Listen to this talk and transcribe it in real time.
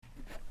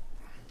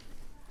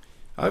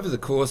Over the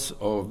course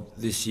of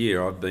this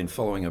year, I've been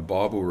following a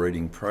Bible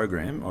reading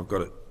program. I've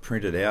got it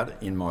printed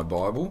out in my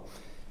Bible.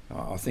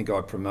 I think I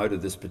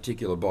promoted this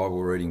particular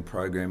Bible reading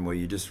program where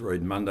you just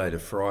read Monday to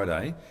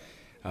Friday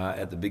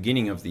at the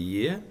beginning of the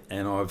year,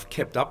 and I've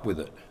kept up with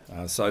it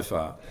so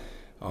far.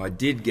 I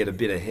did get a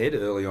bit ahead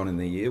early on in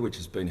the year, which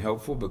has been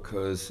helpful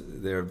because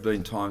there have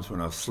been times when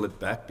I've slipped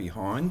back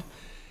behind.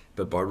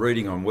 But by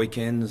reading on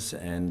weekends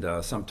and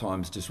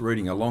sometimes just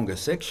reading a longer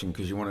section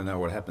because you want to know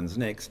what happens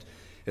next,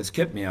 it's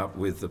kept me up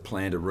with the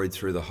plan to read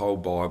through the whole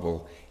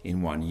Bible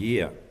in 1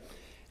 year.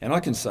 And I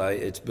can say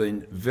it's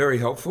been very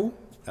helpful.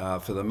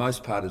 For the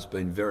most part, it's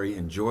been very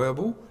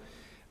enjoyable.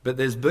 But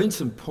there's been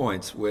some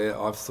points where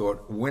I've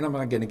thought, when am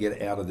I going to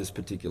get out of this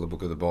particular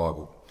book of the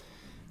Bible?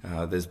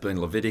 There's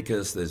been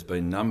Leviticus, there's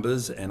been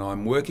Numbers, and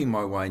I'm working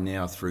my way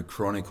now through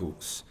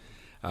Chronicles.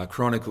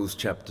 Chronicles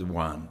chapter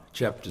 1,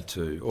 chapter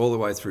 2, all the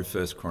way through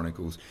 1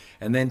 Chronicles,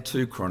 and then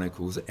 2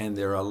 Chronicles, and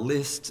there are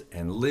lists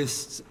and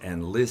lists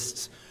and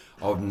lists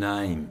of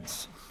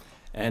names.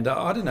 And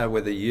I don't know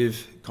whether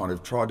you've kind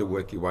of tried to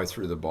work your way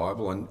through the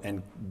Bible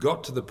and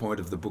got to the point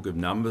of the book of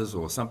Numbers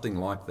or something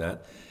like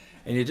that,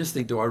 and you just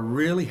think, do I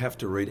really have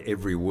to read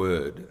every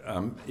word?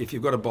 If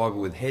you've got a Bible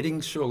with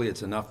headings, surely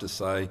it's enough to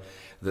say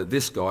that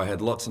this guy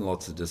had lots and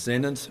lots of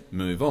descendants,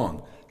 move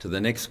on to the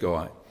next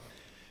guy.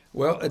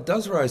 Well, it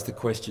does raise the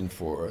question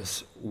for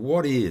us,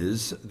 what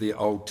is the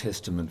Old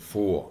Testament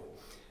for?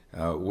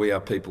 We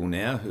are people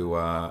now who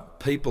are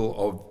people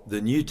of the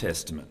New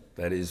Testament.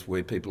 That is,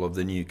 we're people of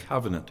the New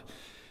Covenant.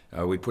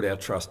 We put our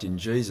trust in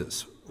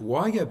Jesus.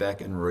 Why go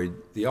back and read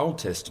the Old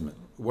Testament?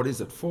 What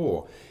is it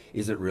for?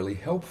 Is it really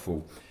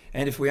helpful?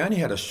 And if we only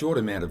had a short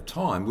amount of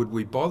time, would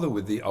we bother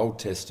with the Old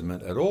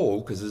Testament at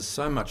all? Because there's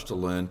so much to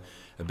learn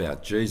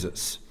about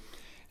Jesus.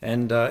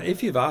 And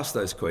if you've asked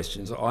those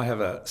questions, I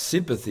have a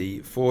sympathy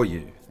for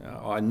you.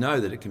 I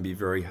know that it can be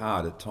very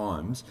hard at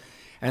times.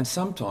 And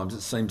sometimes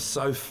it seems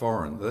so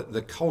foreign,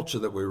 the culture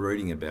that we're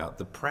reading about,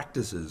 the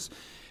practices,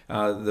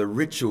 the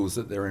rituals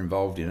that they're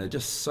involved in are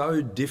just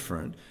so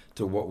different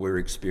to what we're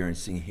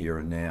experiencing here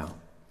and now.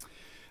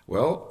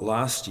 Well,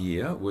 last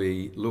year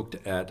we looked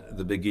at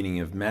the beginning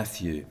of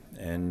Matthew,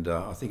 and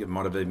I think it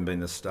might have even been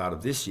the start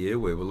of this year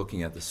where we're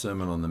looking at the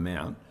Sermon on the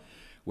Mount,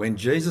 when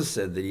Jesus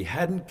said that he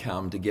hadn't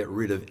come to get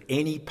rid of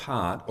any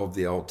part of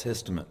the Old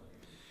Testament.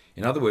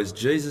 In other words,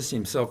 Jesus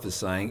himself is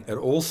saying it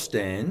all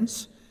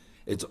stands,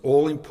 it's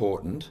all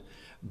important,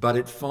 but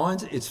it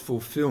finds its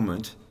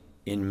fulfillment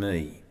in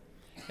me.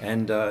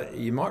 And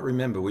you might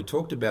remember we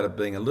talked about it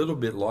being a little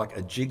bit like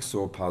a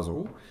jigsaw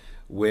puzzle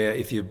where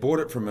if you bought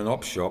it from an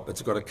op shop,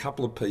 it's got a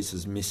couple of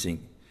pieces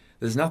missing.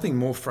 There's nothing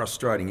more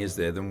frustrating, is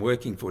there, than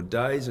working for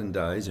days and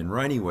days in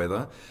rainy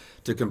weather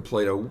to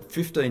complete a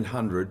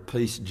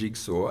 1,500-piece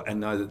jigsaw and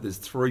know that there's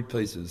 3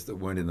 pieces that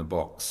weren't in the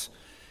box.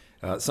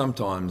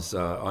 Sometimes,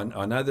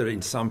 I know that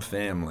in some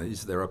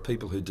families there are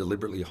people who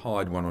deliberately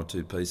hide 1 or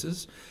 2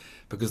 pieces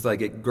because they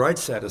get great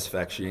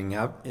satisfaction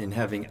in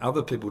having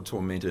other people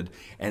tormented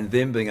and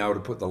them being able to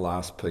put the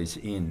last piece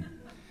in.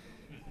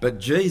 But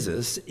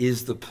Jesus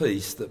is the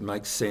piece that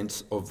makes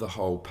sense of the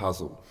whole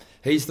puzzle.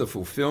 He's the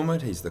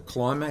fulfillment, he's the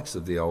climax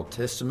of the Old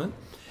Testament.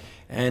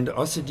 And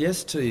I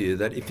suggest to you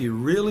that if you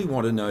really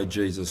want to know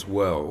Jesus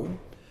well,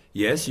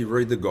 yes, you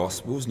read the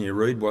Gospels and you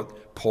read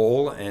what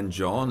Paul and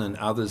John and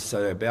others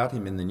say about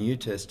him in the New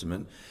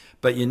Testament,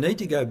 but you need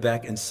to go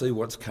back and see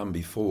what's come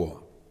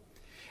before.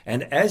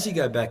 And as you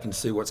go back and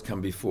see what's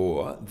come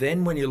before,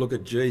 then when you look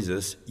at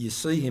Jesus, you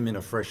see him in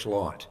a fresh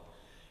light.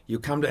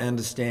 You'll come to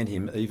understand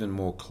him even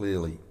more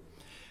clearly.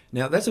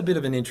 Now, that's a bit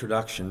of an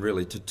introduction,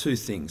 really, to 2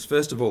 things.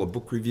 First of all, a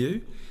book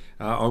review.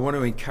 I want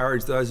to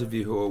encourage those of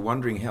you who are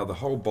wondering how the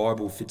whole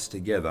Bible fits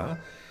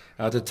together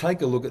to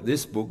take a look at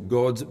this book,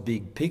 God's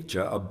Big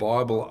Picture, a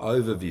Bible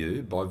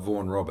Overview by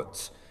Vaughan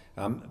Roberts.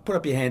 Put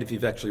up your hand if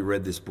you've actually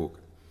read this book.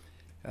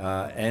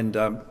 And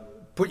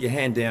put your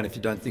hand down if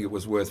you don't think it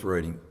was worth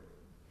reading.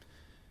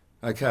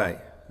 Okay,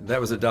 that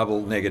was a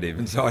double negative,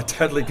 and so I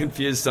totally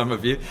confused some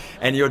of you,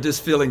 and you're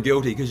just feeling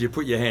guilty because you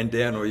put your hand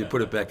down or you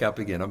put it back up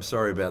again. I'm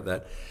sorry about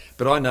that.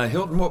 But I know,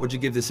 Hilton, what would you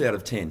give this out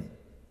of 10?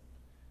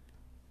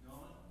 9.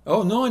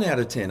 Oh, 9 out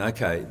of 10,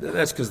 okay.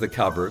 That's because the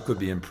cover, it could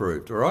be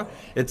improved, all right?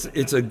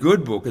 It's a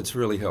good book, it's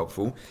really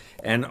helpful.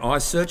 And I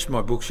searched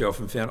my bookshelf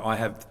and found I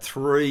have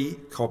 3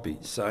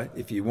 copies. So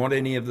if you want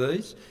any of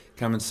these,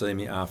 come and see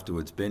me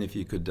afterwards. Ben, if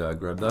you could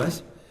grab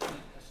those.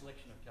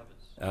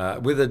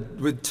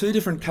 With 2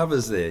 different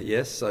covers there,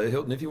 yes. So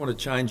Hilton, if you want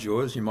to change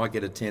yours, you might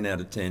get a 10 out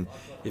of 10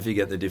 if you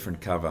get the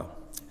different cover.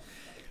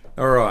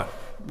 All right.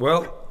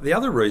 Well, the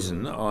other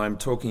reason I'm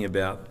talking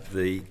about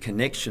the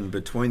connection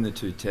between the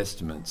 2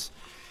 testaments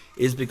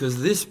is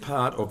because this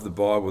part of the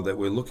Bible that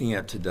we're looking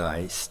at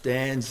today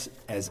stands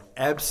as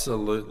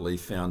absolutely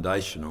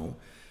foundational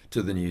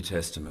to the New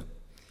Testament.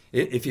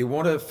 If you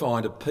want to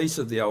find a piece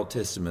of the Old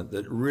Testament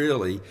that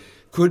really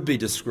could be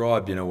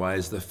described in a way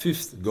as the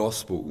 5th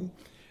gospel,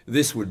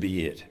 this would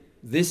be it.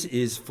 This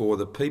is for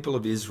the people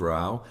of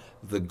Israel,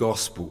 the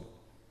gospel.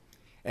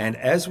 And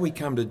as we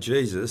come to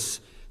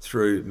Jesus,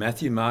 through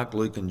Matthew, Mark,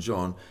 Luke and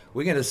John,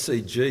 we're going to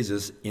see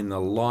Jesus in the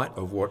light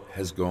of what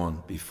has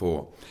gone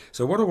before.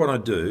 So what I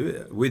want to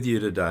do with you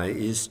today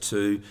is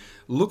to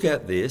look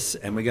at this,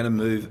 and we're going to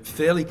move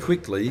fairly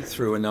quickly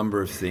through a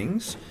number of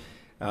things.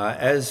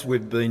 As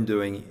we've been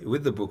doing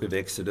with the book of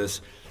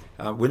Exodus,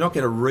 we're not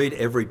going to read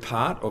every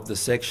part of the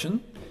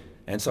section,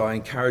 and so I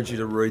encourage you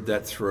to read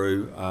that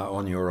through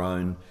on your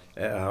own,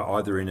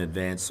 either in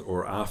advance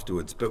or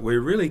afterwards. But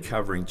we're really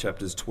covering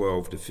chapters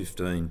 12 to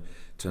 15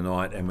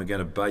 tonight, and we're going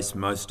to base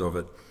most of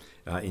it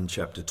in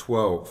chapter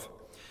 12.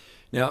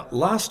 Now,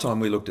 last time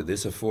we looked at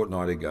this, a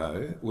fortnight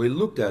ago, we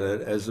looked at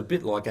it as a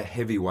bit like a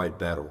heavyweight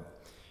battle.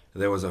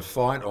 There was a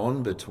fight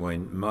on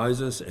between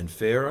Moses and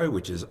Pharaoh,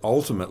 which is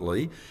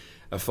ultimately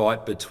a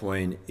fight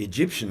between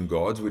Egyptian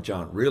gods, which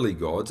aren't really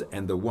gods,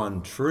 and the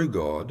one true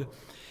God.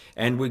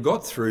 And we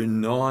got through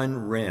 9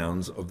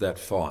 rounds of that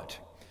fight.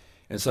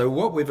 And so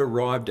what we've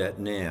arrived at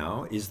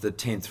now is the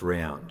 10th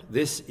round.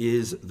 This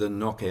is the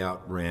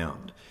knockout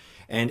round.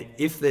 And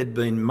if they'd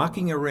been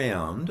mucking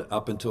around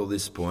up until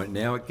this point,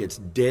 now it gets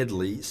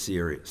deadly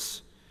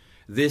serious.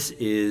 This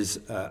is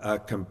a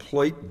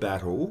complete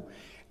battle,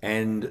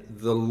 and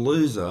the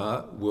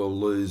loser will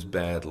lose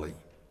badly.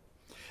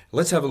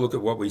 Let's have a look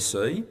at what we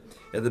see.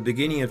 At the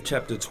beginning of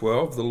chapter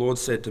 12, the Lord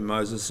said to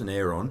Moses and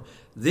Aaron,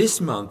 "This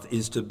month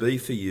is to be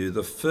for you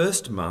the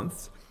first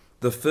month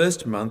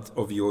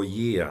of your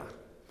year.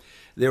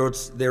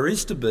 There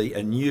is to be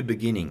a new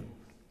beginning."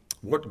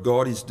 What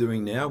God is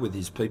doing now with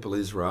his people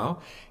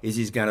Israel is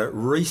he's going to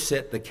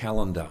reset the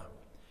calendar.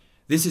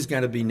 This is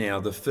going to be now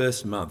the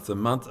first month, the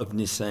month of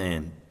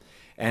Nisan.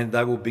 And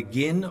they will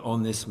begin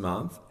on this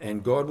month,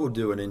 and God will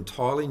do an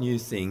entirely new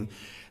thing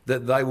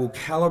that they will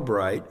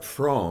calibrate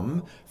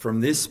from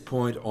this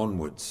point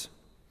onwards.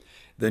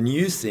 The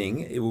new thing,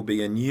 it will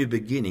be a new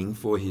beginning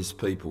for his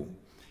people.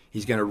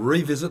 He's going to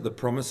revisit the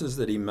promises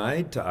that he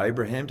made to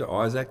Abraham, to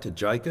Isaac, to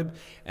Jacob,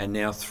 and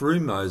now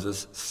through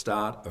Moses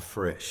start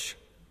afresh.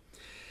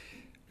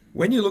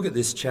 When you look at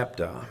this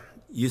chapter,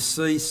 you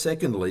see,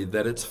 secondly,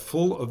 that it's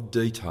full of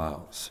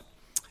details.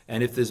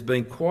 And if there's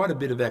been quite a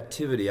bit of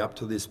activity up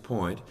to this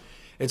point,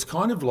 it's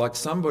kind of like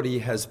somebody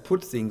has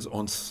put things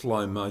on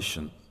slow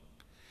motion.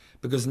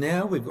 Because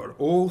now we've got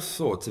all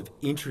sorts of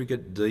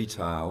intricate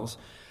details,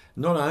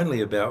 not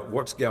only about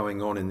what's going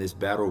on in this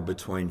battle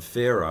between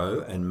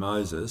Pharaoh and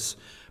Moses,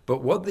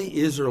 but what the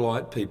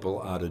Israelite people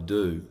are to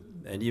do.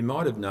 And you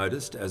might have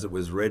noticed, as it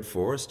was read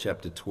for us,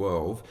 chapter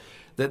 12,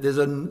 that there's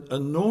an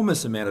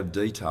enormous amount of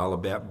detail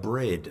about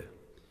bread.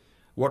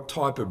 What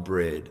type of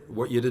bread,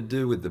 what you're to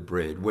do with the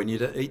bread, when you're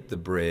to eat the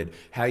bread,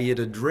 how you're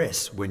to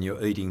dress when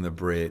you're eating the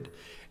bread,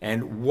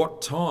 and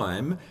what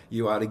time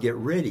you are to get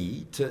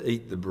ready to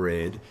eat the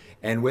bread,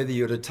 and whether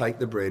you're to take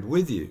the bread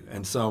with you,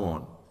 and so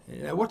on.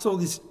 Now, what's all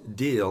this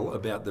deal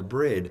about the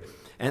bread?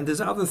 And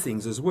there's other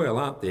things as well,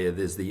 aren't there?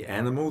 There's the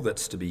animal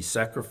that's to be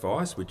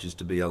sacrificed, which is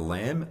to be a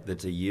lamb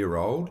that's a year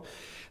old,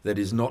 that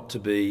is not to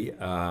be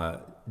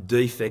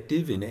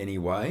defective in any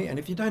way. And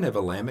if you don't have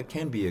a lamb, it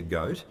can be a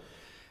goat.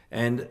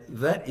 And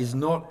that is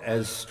not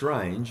as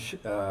strange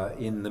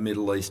in the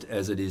Middle East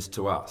as it is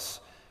to us.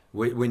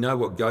 We know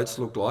what goats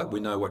look like, we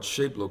know what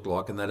sheep look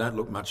like, and they don't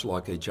look much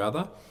like each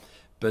other.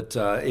 But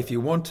if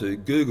you want to,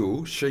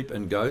 Google sheep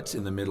and goats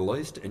in the Middle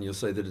East, and you'll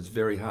see that it's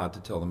very hard to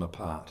tell them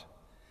apart.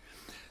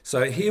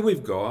 So here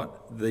we've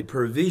got the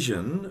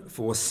provision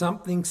for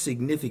something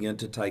significant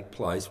to take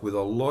place with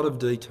a lot of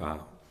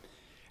detail.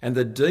 And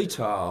the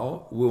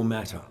detail will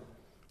matter.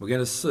 We're going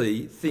to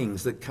see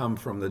things that come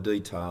from the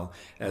detail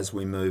as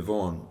we move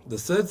on. The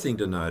third thing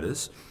to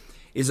notice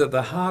is at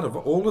the heart of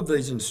all of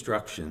these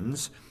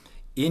instructions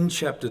in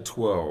chapter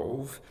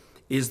 12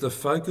 is the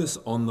focus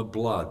on the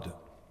blood.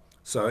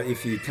 So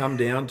if you come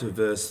down to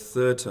verse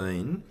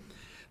 13,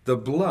 the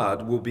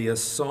blood will be a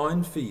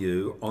sign for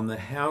you on the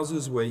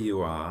houses where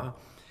you are,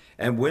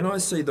 and when I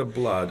see the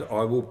blood,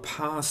 I will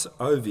pass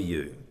over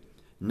you.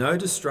 No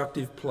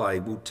destructive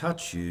plague will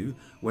touch you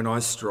when I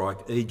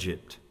strike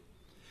Egypt.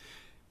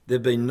 There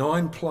have been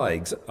 9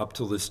 plagues up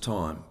till this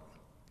time.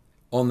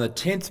 On the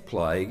 10th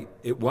plague,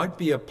 it won't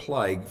be a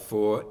plague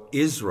for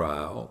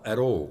Israel at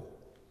all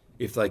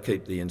if they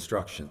keep the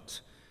instructions,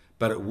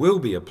 but it will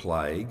be a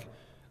plague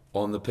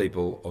on the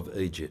people of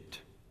Egypt.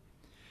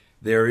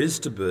 There is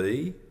to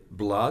be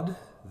blood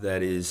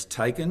that is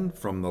taken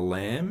from the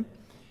lamb,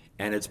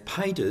 and it's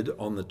painted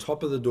on the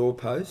top of the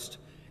doorpost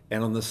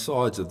and on the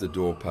sides of the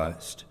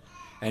doorpost.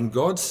 And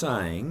God's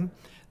saying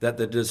that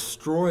the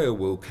destroyer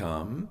will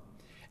come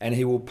and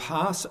he will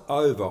pass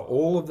over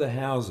all of the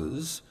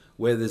houses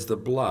where there's the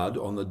blood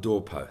on the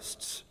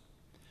doorposts.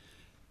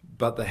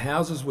 But the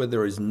houses where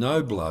there is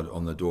no blood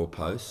on the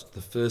doorposts,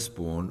 the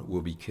firstborn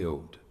will be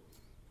killed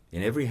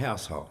in every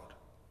household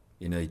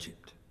in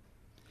Egypt.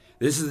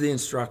 This is the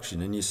instruction,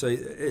 and you see,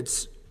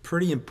 it's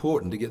pretty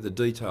important to get the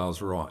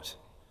details right.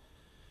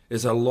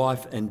 There's a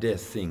life and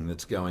death thing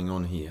that's going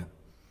on here.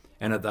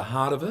 And at the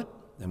heart of it,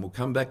 and we'll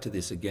come back to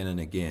this again and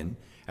again,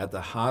 at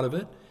the heart of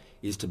it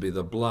is to be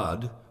the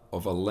blood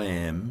of a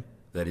lamb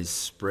that is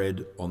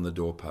spread on the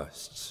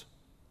doorposts.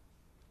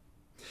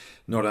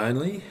 Not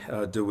only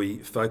do we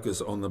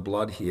focus on the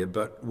blood here,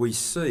 but we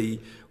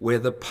see where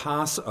the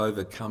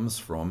Passover comes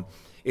from.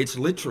 It's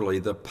literally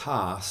the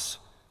pass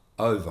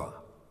over.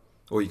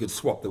 Or you could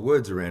swap the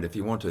words around if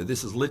you want to.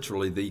 This is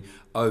literally the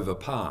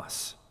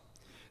overpass.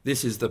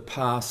 This is the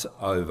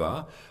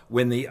Passover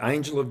when the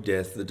angel of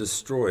death, the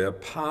destroyer,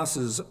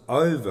 passes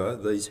over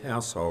these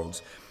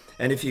households.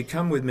 And if you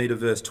come with me to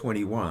verse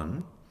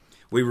 21,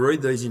 we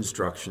read these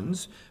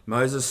instructions.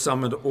 Moses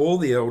summoned all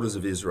the elders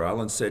of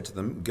Israel and said to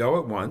them, "Go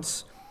at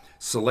once,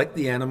 select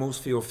the animals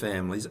for your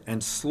families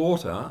and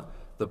slaughter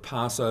the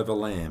Passover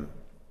lamb.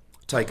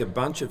 Take a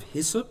bunch of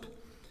hyssop,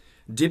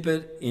 dip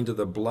it into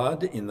the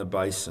blood in the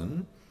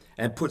basin,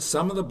 and put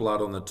some of the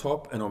blood on the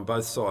top and on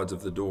both sides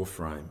of the door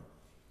frame.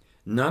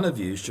 None of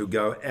you shall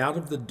go out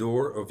of the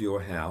door of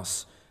your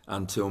house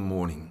until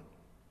morning."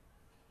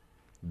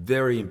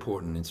 Very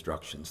important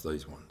instructions,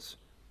 these ones.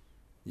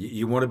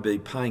 You want to be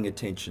paying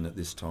attention at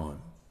this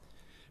time,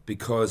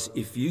 because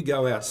if you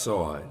go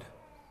outside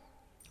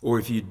or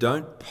if you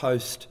don't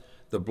post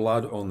the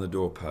blood on the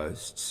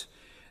doorposts,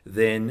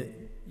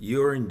 then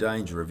you're in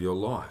danger of your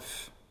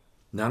life.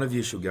 None of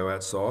you shall go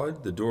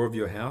outside the door of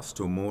your house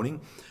till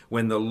morning.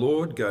 When the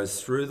Lord goes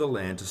through the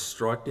land to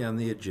strike down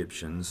the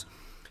Egyptians,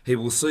 he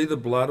will see the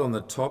blood on the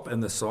top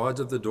and the sides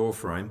of the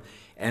doorframe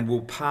and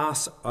will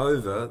pass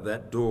over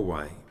that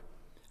doorway.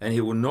 And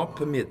he will not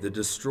permit the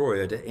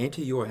destroyer to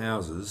enter your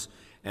houses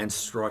and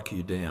strike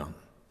you down.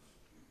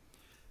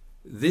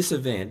 This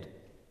event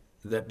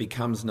that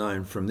becomes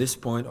known from this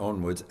point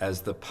onwards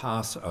as the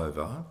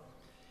Passover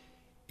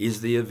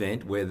is the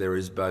event where there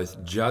is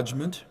both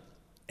judgment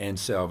and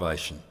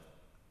salvation.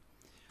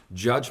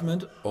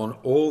 Judgment on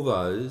all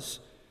those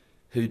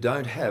who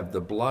don't have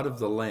the blood of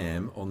the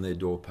Lamb on their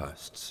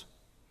doorposts.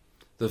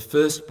 The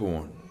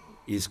firstborn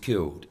is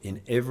killed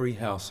in every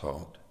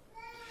household.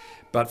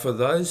 But for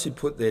those who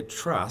put their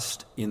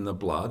trust in the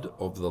blood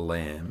of the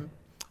Lamb,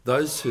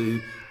 those who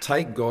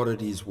take God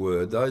at his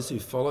word, those who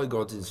follow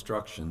God's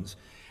instructions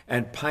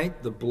and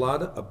paint the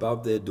blood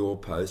above their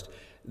doorpost,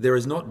 there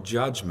is not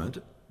judgment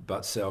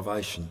but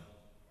salvation.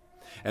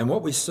 And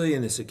what we see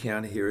in this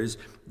account here is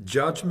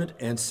judgment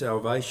and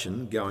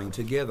salvation going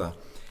together.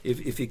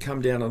 If you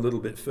come down a little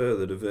bit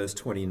further to verse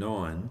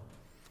 29,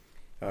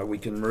 we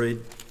can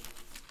read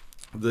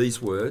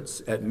these words.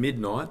 At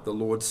midnight, the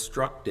Lord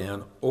struck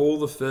down all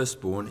the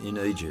firstborn in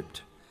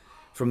Egypt,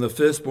 from the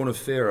firstborn of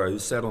Pharaoh who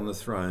sat on the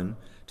throne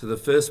to the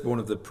firstborn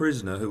of the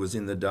prisoner who was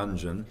in the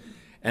dungeon,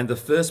 and the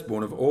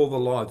firstborn of all the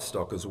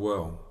livestock as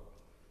well.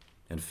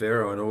 And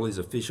Pharaoh and all his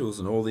officials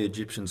and all the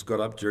Egyptians got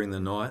up during the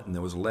night, and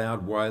there was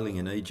loud wailing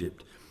in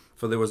Egypt,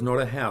 for there was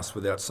not a house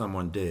without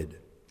someone dead.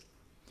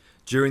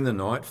 During the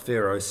night,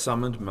 Pharaoh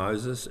summoned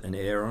Moses and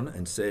Aaron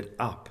and said,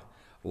 "Up,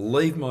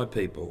 leave my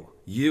people,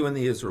 you and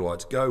the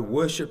Israelites, go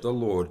worship the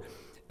Lord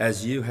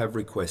as you have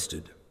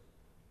requested."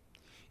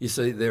 You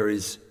see, there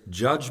is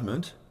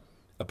judgment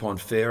upon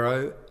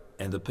Pharaoh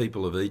and the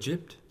people of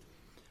Egypt,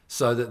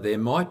 so that there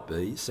might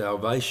be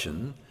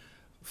salvation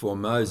for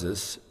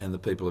Moses and the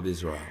people of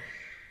Israel.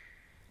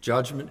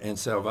 Judgment and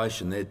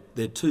salvation,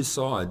 they're two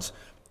sides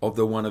of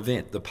the one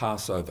event, the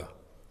Passover.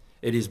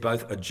 It is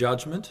both a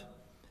judgment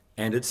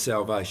and it's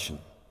salvation.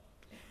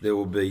 There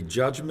will be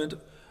judgment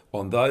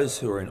on those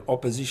who are in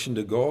opposition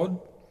to God.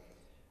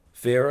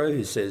 Pharaoh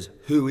who says,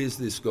 "Who is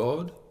this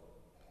God?"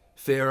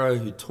 Pharaoh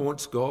who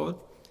taunts God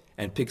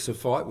and picks a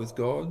fight with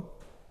God.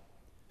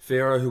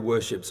 Pharaoh who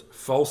worships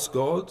false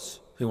gods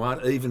who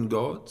aren't even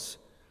gods.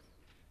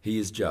 He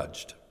is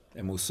judged,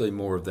 and we'll see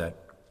more of that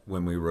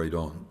when we read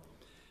on.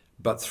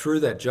 But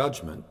through that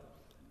judgment,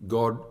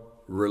 God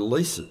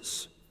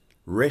releases,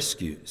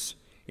 rescues.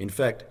 In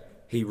fact,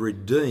 he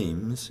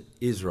redeems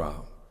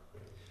Israel.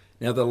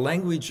 Now, the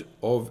language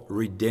of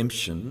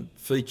redemption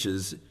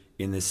features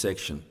in this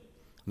section.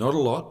 Not a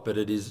lot, but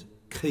it is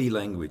key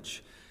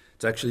language.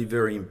 It's actually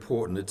very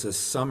important. It's a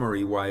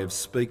summary way of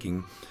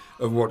speaking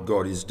of what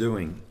God is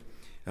doing.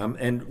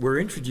 And we're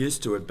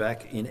introduced to it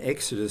back in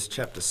Exodus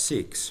chapter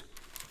 6.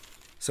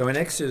 So in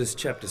Exodus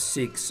chapter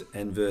 6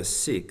 and verse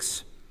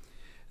 6,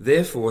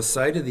 "Therefore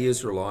say to the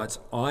Israelites,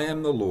 I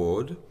am the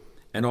Lord,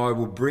 and I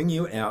will bring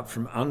you out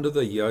from under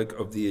the yoke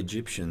of the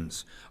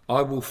Egyptians.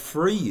 I will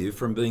free you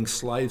from being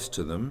slaves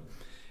to them,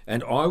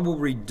 and I will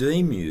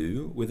redeem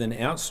you with an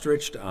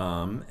outstretched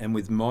arm and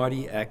with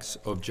mighty acts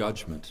of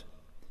judgment."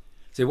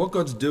 See, what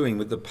God's doing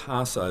with the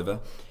Passover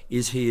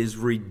is he is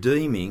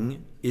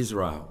redeeming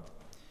Israel.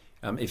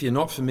 If you're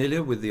not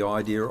familiar with the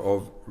idea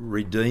of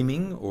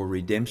redeeming or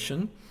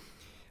redemption,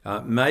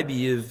 maybe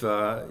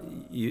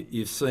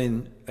you've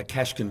seen a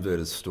cash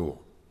converters store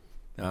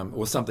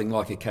or something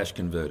like a cash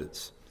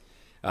converters.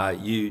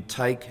 You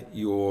take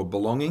your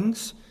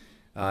belongings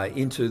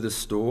into the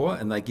store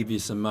and they give you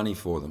some money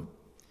for them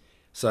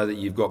so that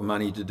you've got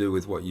money to do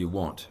with what you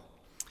want.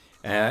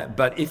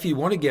 But if you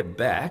want to get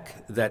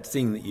back that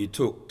thing that you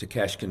took to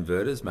cash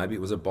converters, maybe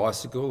it was a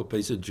bicycle, a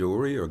piece of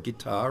jewellery or a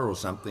guitar or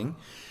something,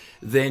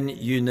 then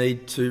you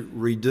need to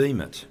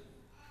redeem it.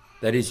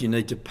 That is, you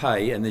need to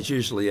pay, and there's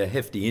usually a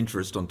hefty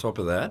interest on top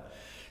of that,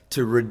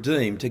 to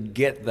redeem, to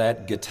get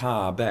that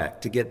guitar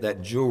back, to get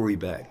that jewellery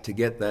back, to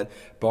get that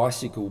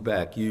bicycle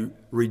back. You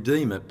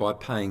redeem it by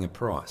paying a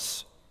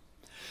price.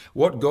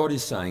 What God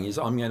is saying is,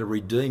 I'm going to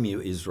redeem you,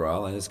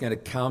 Israel, and it's going to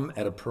come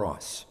at a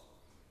price.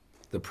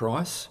 The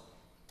price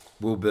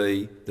will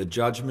be the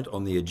judgment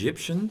on the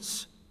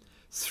Egyptians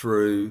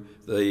through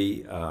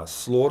the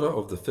slaughter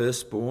of the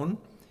firstborn,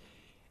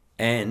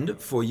 and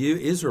for you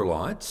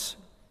Israelites,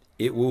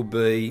 it will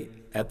be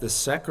at the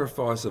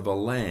sacrifice of a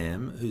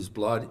lamb whose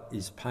blood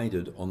is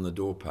painted on the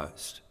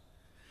doorpost.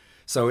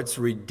 So it's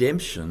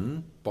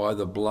redemption by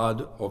the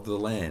blood of the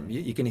lamb.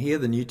 You can hear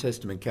the New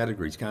Testament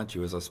categories, can't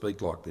you, as I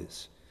speak like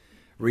this?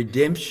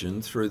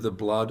 Redemption through the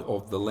blood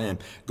of the lamb.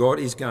 God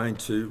is going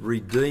to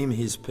redeem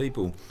his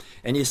people.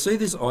 And you see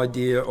this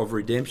idea of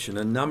redemption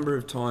a number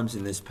of times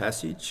in this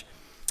passage.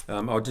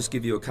 I'll just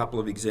give you a couple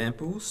of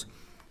examples.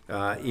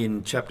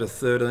 In chapter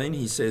 13,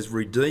 he says,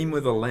 redeem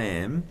with a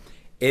lamb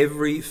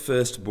every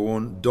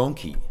firstborn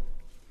donkey.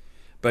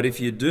 But if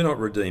you do not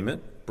redeem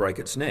it, break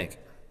its neck.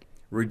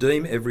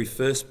 Redeem every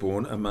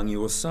firstborn among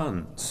your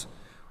sons.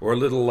 Or a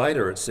little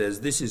later it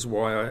says, this is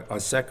why I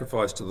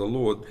sacrifice to the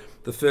Lord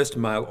the first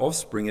male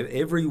offspring of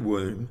every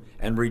womb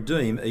and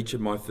redeem each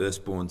of my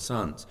firstborn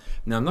sons.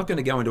 Now, I'm not going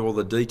to go into all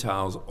the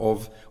details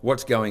of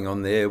what's going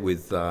on there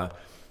with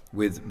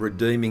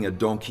redeeming a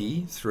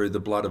donkey through the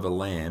blood of a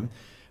lamb,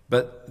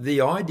 but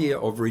the idea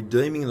of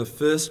redeeming the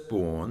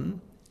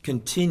firstborn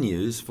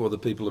continues for the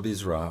people of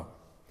Israel.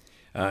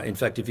 In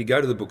fact, if you go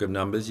to the book of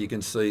Numbers, you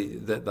can see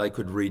that they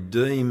could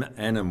redeem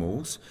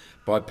animals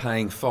by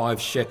paying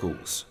 5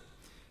 shekels.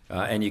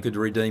 And you could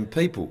redeem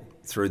people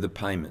through the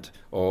payment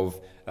of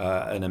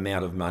an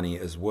amount of money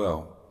as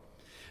well.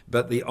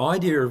 But the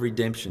idea of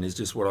redemption is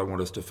just what I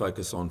want us to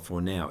focus on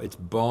for now. It's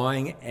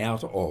buying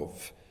out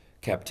of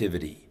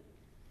captivity.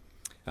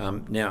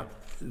 Now,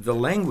 the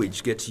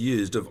language gets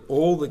used of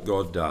all that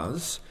God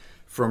does,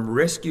 from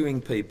rescuing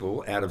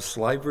people out of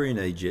slavery in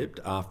Egypt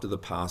after the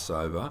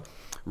Passover,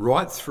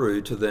 right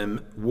through to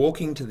them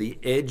walking to the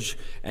edge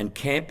and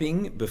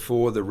camping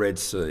before the Red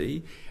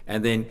Sea,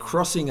 and then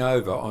crossing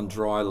over on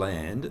dry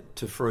land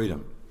to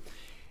freedom.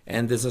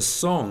 And there's a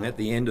song at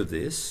the end of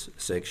this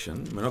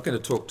section. We're not going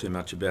to talk too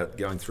much about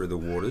going through the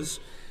waters,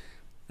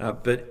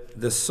 but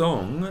the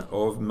song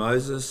of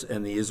Moses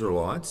and the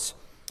Israelites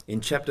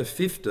in chapter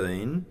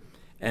 15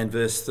 and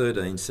verse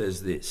 13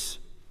 says this: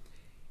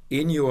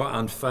 in your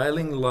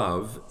unfailing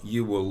love,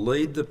 you will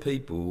lead the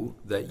people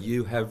that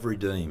you have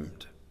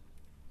redeemed.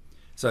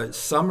 So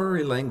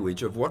summary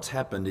language of what's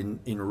happened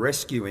in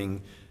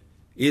rescuing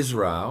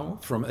Israel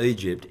from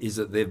Egypt is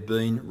that they've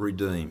been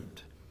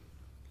redeemed.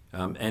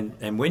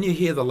 And when you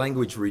hear the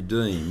language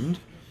redeemed,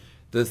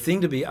 the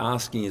thing to be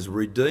asking is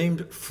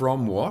redeemed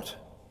from what?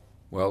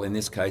 Well, in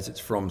this case, it's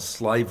from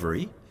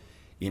slavery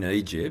in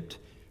Egypt.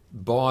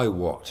 By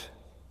what?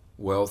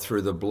 Well,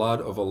 through the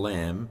blood of a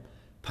lamb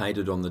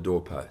painted on the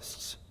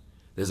doorposts.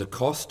 There's a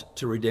cost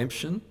to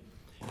redemption,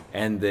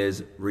 and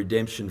there's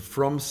redemption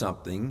from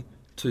something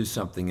to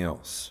something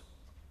else.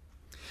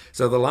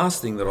 So the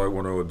last thing that I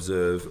want to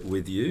observe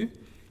with you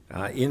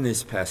in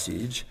this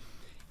passage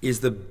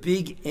is the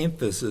big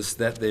emphasis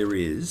that there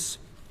is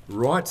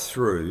right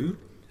through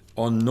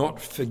on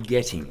not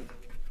forgetting.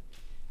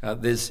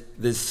 There's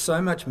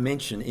so much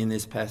mention in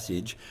this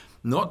passage,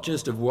 not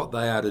just of what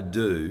they are to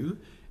do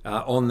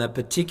on that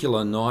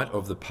particular night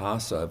of the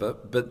Passover,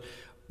 but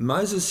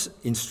Moses'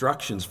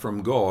 instructions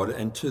from God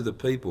and to the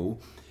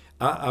people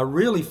are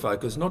really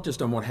focused not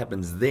just on what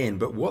happens then,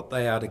 but what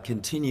they are to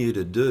continue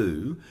to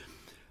do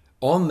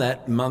on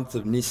that month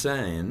of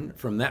Nisan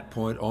from that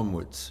point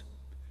onwards.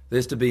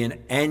 There's to be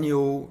an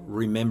annual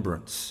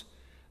remembrance.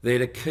 They're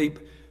to keep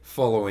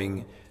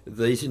following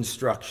these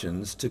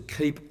instructions to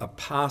keep a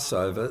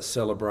Passover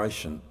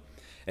celebration.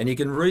 And you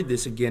can read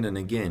this again and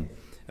again.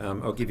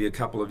 I'll give you a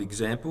couple of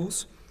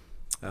examples.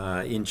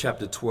 In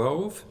chapter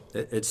 12,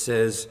 it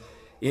says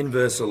in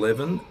verse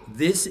 11,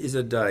 this is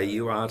a day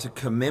you are to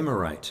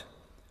commemorate.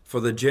 For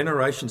the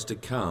generations to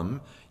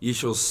come, you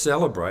shall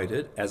celebrate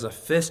it as a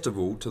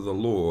festival to the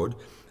Lord,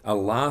 a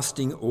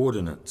lasting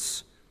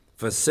ordinance.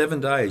 For 7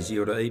 days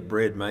you are to eat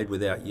bread made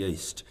without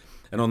yeast.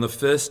 And on the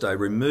first day,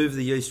 remove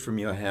the yeast from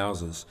your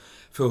houses.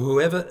 For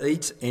whoever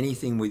eats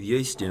anything with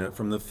yeast in it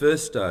from the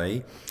first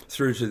day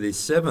through to the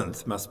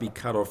 7th must be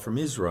cut off from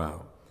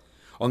Israel.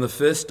 On the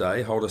first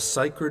day, hold a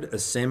sacred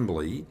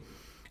assembly,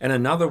 and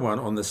another one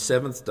on the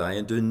 7th day,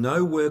 and do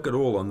no work at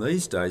all on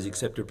these days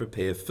except to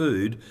prepare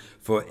food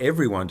for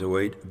everyone to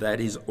eat.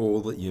 That is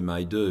all that you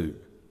may do.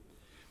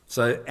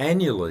 So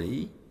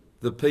annually,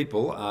 the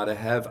people are to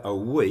have a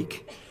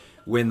week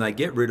when they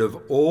get rid of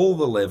all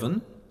the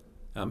leaven.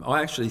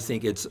 I actually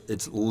think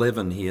it's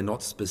leaven here,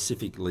 not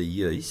specifically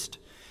yeast.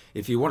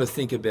 If you want to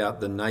think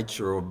about the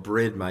nature of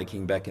bread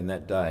making back in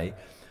that day,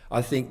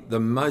 I think the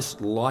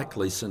most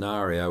likely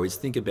scenario is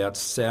think about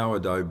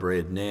sourdough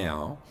bread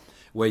now,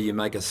 where you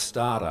make a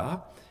starter,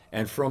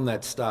 and from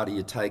that starter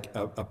you take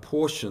a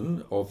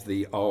portion of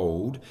the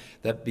old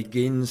that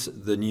begins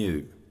the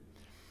new.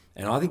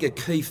 And I think a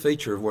key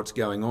feature of what's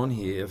going on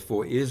here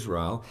for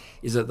Israel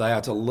is that they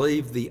are to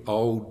leave the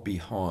old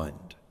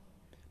behind.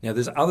 Now,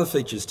 there's other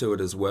features to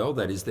it as well.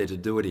 That is, they're to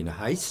do it in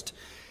haste.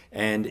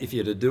 And if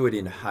you're to do it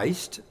in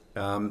haste,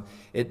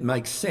 it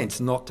makes sense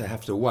not to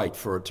have to wait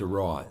for it to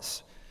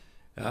rise.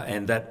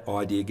 And that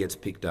idea gets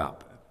picked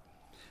up.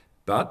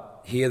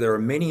 But here there are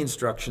many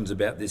instructions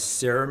about this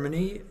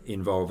ceremony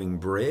involving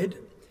bread.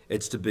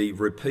 It's to be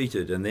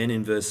repeated. And then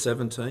in verse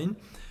 17,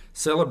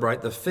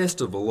 celebrate the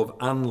festival of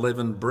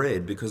unleavened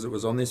bread, because it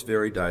was on this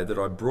very day that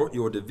I brought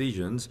your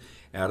divisions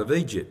out of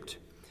Egypt.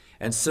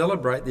 And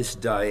celebrate this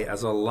day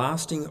as a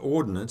lasting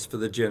ordinance for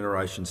the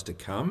generations to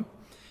come.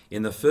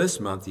 In the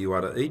first month you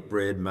are to eat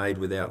bread made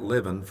without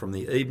leaven from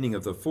the evening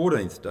of the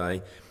 14th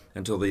day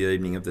until the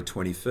evening of the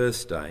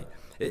 21st day.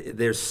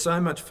 There's so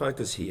much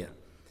focus here.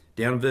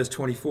 Down in verse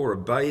 24,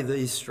 obey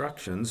these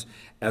instructions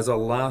as a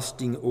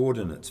lasting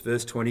ordinance.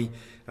 Verse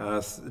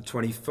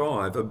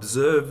 25,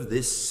 observe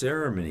this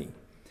ceremony.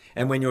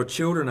 And when your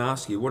children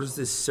ask you, what does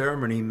this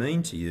ceremony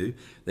mean to you?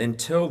 Then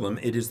tell them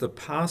it is the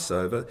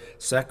Passover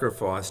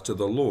sacrifice to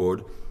the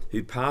Lord,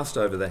 who passed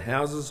over the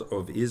houses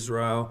of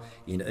Israel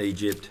in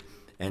Egypt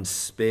and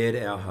spared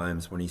our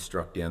homes when he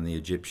struck down the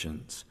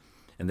Egyptians.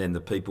 And then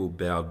the people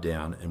bowed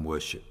down and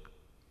worshipped.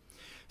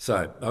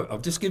 So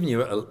I've just given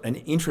you an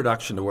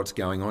introduction to what's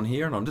going on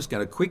here, and I'm just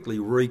going to quickly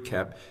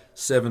recap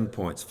 7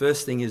 points.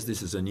 First thing is,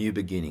 this is a new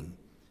beginning.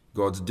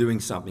 God's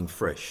doing something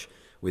fresh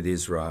with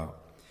Israel.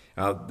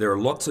 There are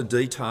lots of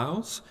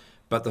details,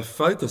 but the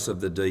focus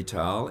of the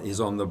detail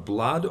is on the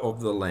blood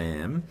of the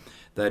lamb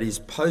that is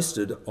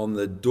posted on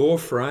the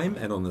doorframe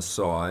and on the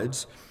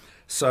sides,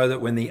 so that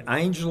when the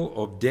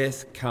angel of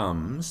death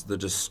comes, the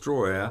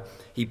destroyer,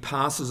 he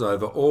passes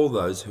over all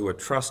those who are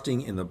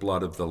trusting in the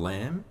blood of the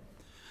lamb.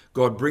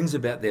 God brings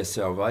about their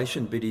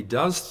salvation, but he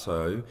does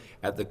so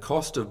at the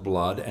cost of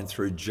blood and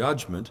through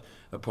judgment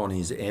upon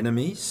his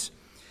enemies.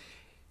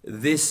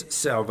 This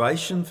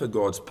salvation for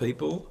God's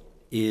people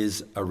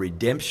is a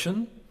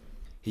redemption.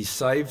 He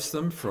saves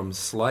them from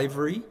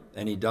slavery,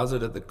 and he does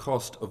it at the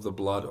cost of the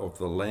blood of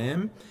the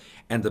Lamb.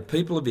 And the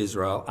people of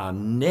Israel are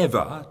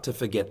never to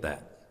forget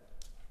that.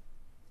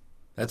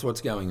 That's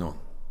what's going on.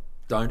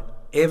 Don't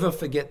ever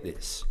forget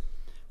this.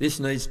 This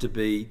needs to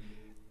be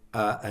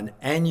an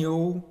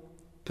annual,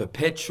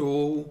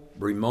 perpetual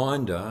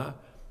reminder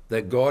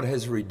that God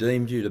has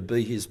redeemed you to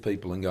be his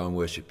people and go and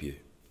worship you.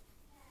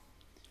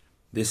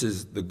 This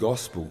is the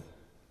gospel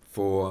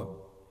for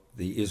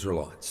the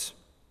Israelites.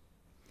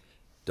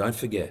 Don't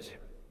forget.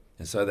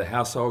 And so the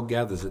household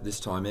gathers at this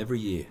time every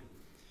year.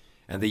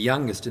 And the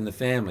youngest in the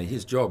family,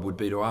 his job would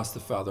be to ask the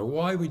father,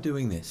 why are we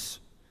doing this?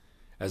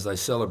 As they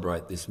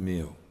celebrate this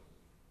meal.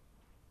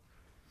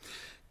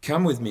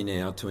 Come with me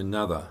now to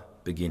another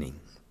beginning,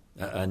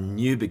 a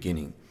new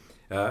beginning.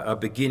 A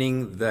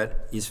beginning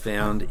that is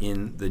found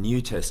in the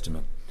New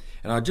Testament.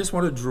 And I just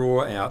want to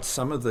draw out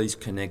some of these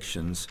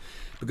connections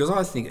because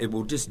I think it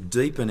will just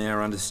deepen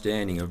our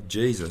understanding of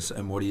Jesus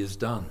and what he has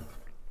done.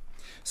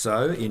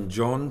 So in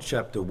John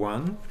chapter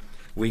 1,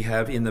 we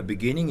have in the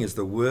beginning is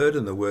the Word,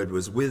 and the Word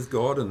was with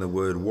God, and the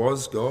Word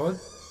was God.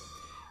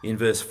 In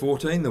verse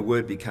 14, the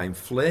Word became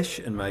flesh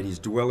and made his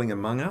dwelling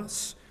among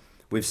us.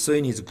 We've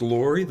seen his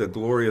glory, the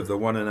glory of the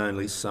one and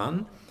only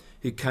Son,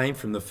 who came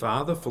from the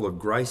Father, full of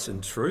grace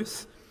and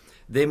truth.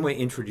 Then we're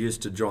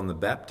introduced to John the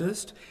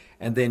Baptist.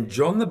 And then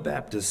John the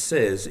Baptist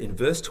says in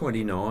verse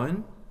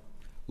 29,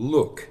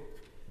 look,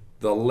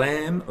 the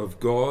Lamb of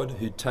God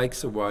who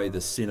takes away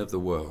the sin of the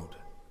world.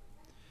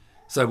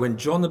 So when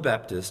John the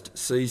Baptist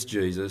sees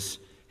Jesus,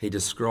 he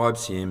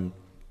describes him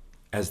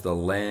as the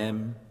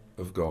Lamb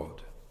of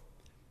God.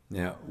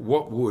 Now,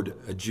 what would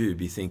a Jew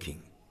be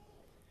thinking?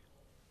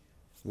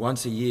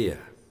 Once a year,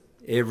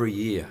 every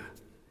year,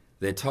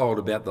 they're told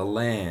about the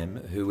Lamb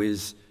who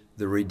is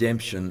the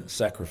redemption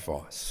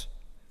sacrifice.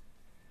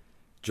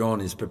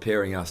 John is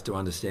preparing us to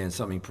understand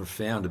something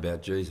profound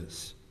about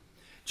Jesus.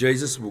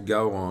 Jesus will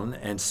go on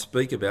and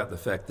speak about the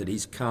fact that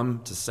he's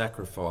come to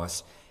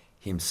sacrifice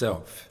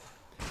himself.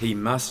 He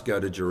must go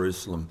to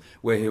Jerusalem,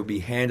 where he'll be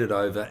handed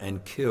over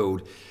and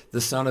killed.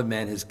 The Son of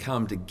Man has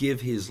come to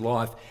give his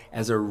life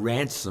as a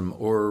ransom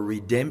or a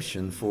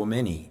redemption for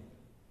many.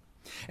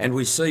 And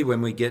we see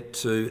when we get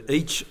to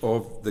each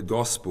of the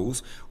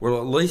Gospels, well,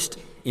 at least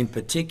in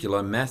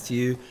particular,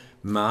 Matthew,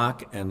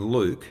 Mark, and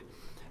Luke,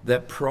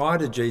 that prior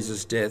to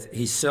Jesus' death,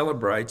 he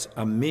celebrates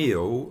a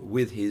meal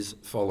with his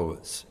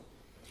followers.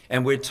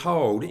 And we're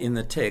told in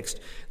the text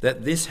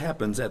that this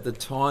happens at the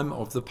time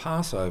of the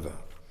Passover.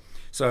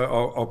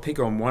 So I'll pick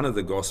on one of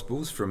the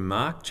Gospels from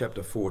Mark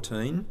chapter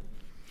 14,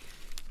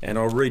 and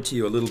I'll read to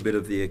you a little bit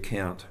of the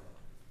account.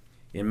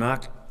 In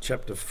Mark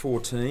chapter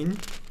 14,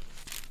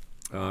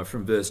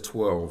 from verse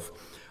 12,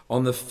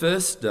 on the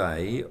first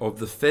day of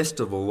the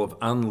festival of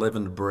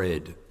unleavened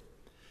bread.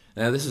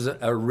 Now this is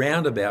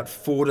around about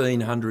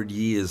 1400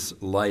 years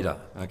later,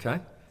 okay?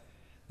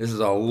 This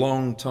is a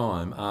long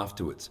time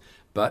afterwards,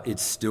 but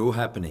it's still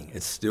happening.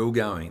 It's still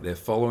going. They're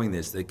following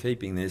this. They're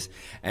keeping this,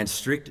 and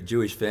strict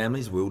Jewish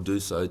families will do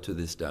so to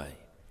this day.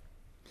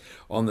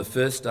 On the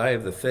first day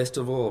of the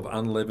festival of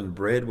unleavened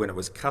bread, when it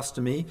was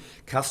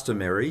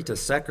customary to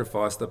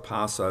sacrifice the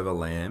Passover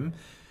lamb,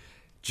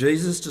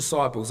 Jesus'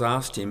 disciples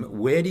asked him,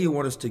 "Where do you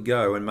want us to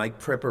go and make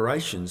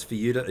preparations for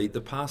you to eat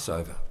the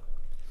Passover?"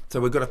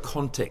 So we've got a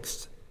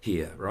context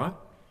here, right?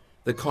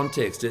 The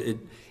context.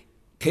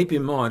 Keep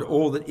in mind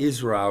all that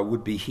Israel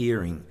would be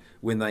hearing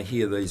when they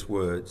hear these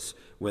words,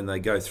 when they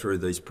go through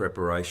these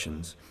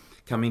preparations.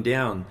 Coming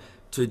down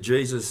to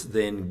Jesus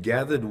then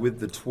gathered with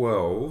the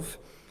 12,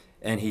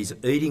 and he's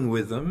eating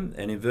with them.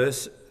 And in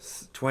verse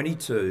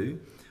 22,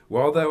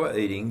 while they were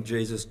eating,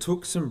 Jesus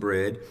took some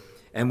bread,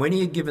 and when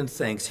he had given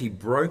thanks, he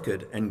broke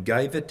it and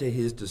gave it to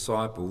his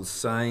disciples,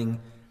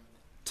 saying,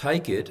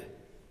 "Take it,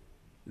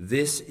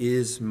 this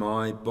is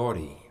my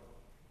body."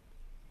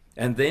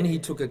 And then he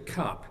took a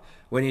cup.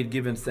 When he had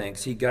given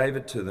thanks, he gave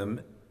it to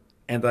them,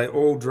 and they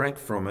all drank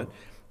from it.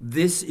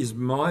 "This is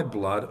my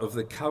blood of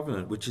the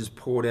covenant, which is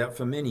poured out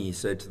for many," he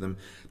said to them.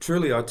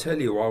 "Truly I tell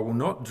you, I will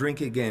not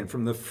drink again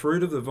from the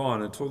fruit of the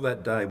vine until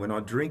that day when I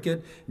drink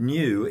it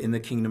new in the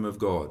kingdom of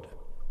God."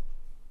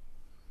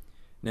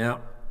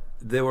 Now,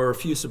 there were a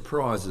few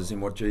surprises in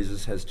what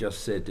Jesus has just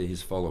said to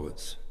his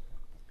followers.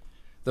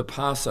 The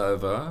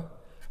Passover,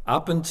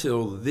 up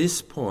until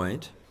this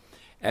point,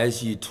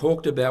 as you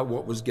talked about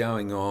what was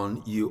going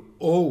on, you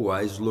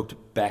always looked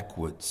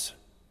backwards.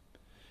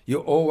 You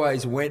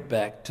always went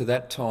back to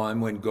that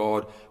time when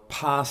God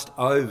passed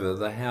over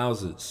the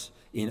houses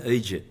in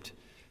Egypt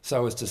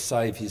so as to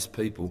save his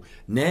people.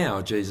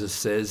 Now, Jesus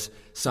says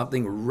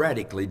something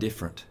radically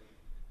different.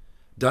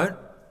 Don't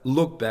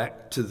look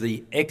back to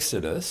the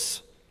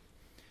Exodus.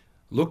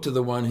 Look to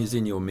the one who's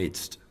in your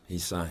midst,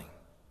 he's saying.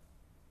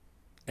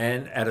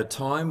 And at a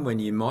time when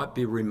you might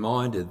be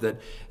reminded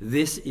that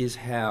this is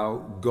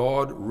how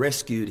God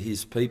rescued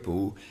his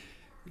people,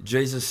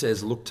 Jesus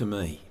says, "Look to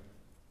me.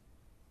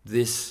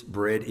 This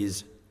bread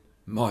is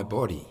my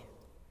body."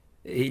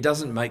 He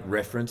doesn't make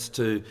reference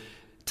to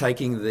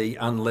taking the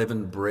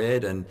unleavened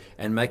bread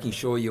and making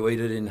sure you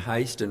eat it in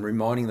haste and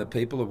reminding the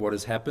people of what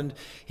has happened.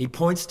 He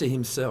points to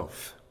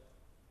himself.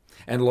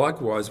 And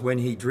likewise, when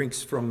he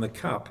drinks from the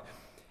cup,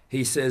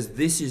 he says,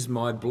 "This is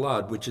my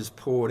blood, which is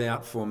poured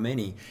out for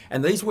many."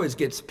 And these words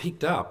get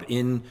picked up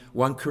in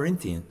 1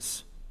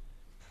 Corinthians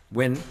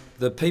when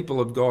the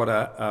people of God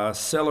are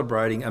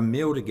celebrating a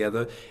meal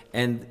together,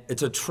 and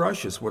it's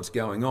atrocious what's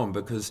going on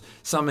because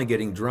some are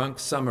getting drunk,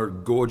 some are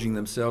gorging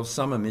themselves,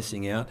 some are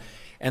missing out.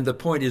 And the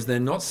point is they're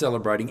not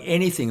celebrating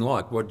anything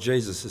like what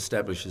Jesus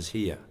establishes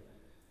here.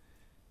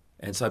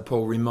 And so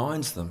Paul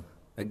reminds them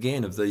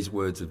again of these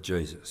words of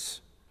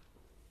Jesus.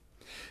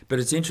 But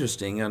it's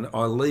interesting, and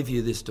I'll leave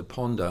you this to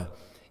ponder,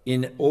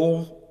 in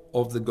all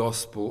of the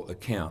gospel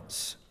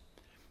accounts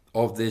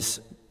of this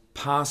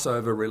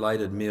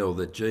Passover-related meal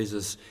that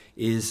Jesus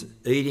is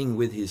eating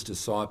with his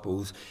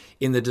disciples,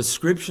 in the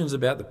descriptions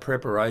about the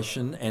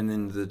preparation and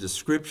in the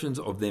descriptions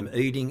of them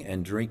eating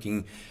and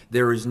drinking,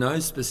 there is no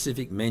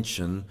specific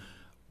mention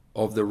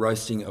of the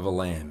roasting of a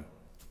lamb.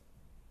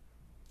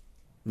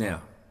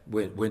 Now,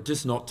 we're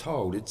just not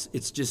told.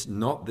 It's just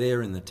not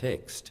there in the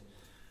text.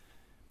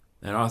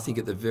 And I think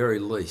at the very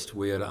least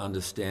we are to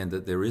understand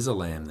that there is a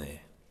lamb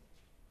there,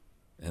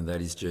 and that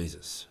is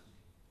Jesus.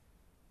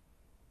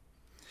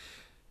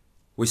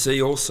 We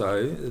see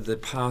also the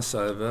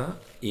Passover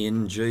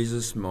in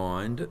Jesus'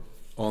 mind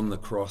on the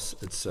cross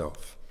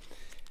itself.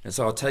 And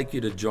so I'll take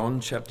you to John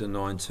chapter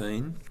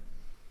 19.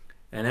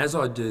 And as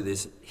I do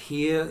this,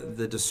 hear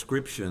the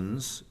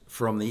descriptions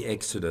from the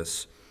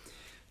Exodus.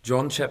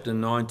 John chapter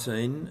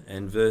 19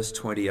 and verse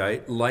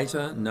 28,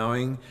 "Later,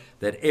 knowing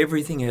that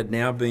everything had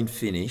now been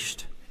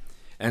finished,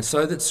 and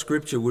so that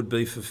scripture would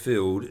be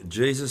fulfilled,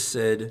 Jesus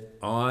said,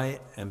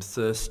 'I am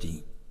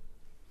thirsty.'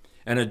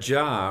 And a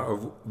jar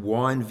of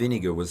wine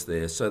vinegar was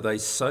there, so they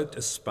soaked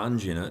a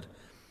sponge in it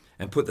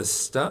and put the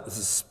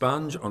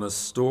sponge on a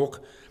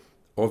stalk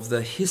of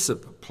the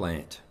hyssop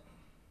plant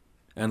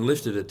and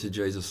lifted it to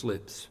Jesus'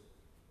 lips."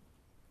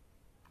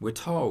 We're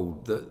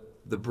told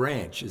that the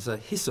branch is a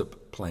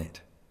hyssop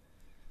plant.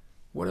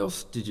 What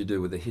else did you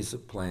do with the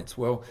hyssop plants?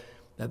 Well,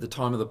 at the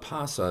time of the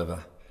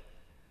Passover,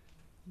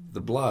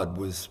 the blood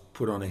was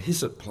put on a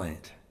hyssop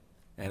plant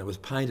and it was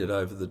painted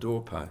over the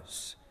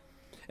doorposts.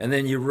 And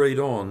then you read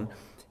on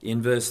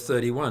in verse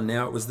 31,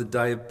 "Now it was the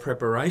day of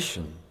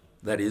preparation,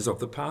 that is, of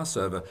the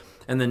Passover,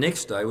 and the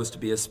next day was to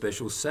be a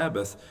special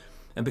Sabbath.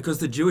 And because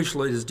the Jewish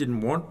leaders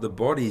didn't want the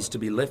bodies to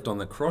be left on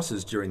the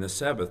crosses during the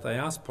Sabbath, they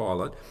asked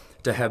Pilate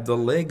to have the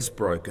legs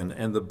broken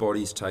and the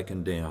bodies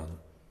taken down.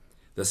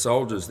 The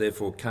soldiers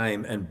therefore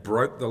came and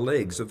broke the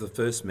legs of the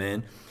first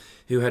man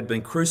who had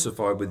been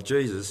crucified with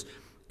Jesus,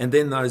 and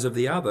then those of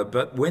the other.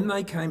 But when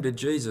they came to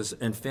Jesus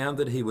and found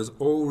that he was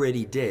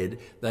already dead,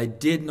 they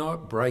did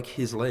not break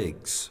his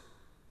legs."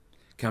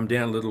 Come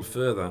down a little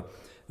further.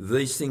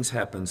 "These things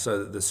happened so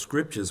that the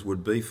scriptures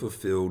would be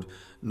fulfilled.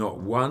 Not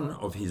one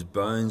of his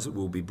bones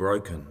will be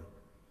broken.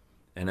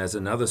 And as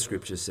another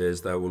scripture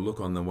says, they will look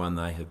on the one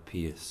they have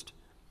pierced."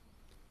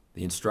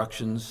 The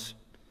instructions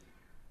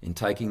in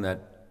taking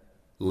that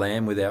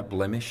lamb without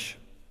blemish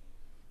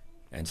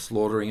and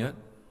slaughtering it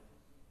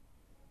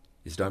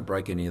is don't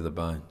break any of the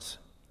bones.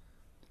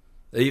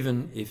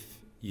 Even if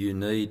you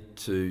need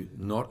to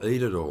not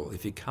eat it all,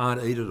 if you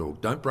can't eat it all,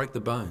 don't break the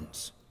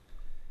bones.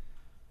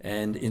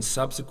 And in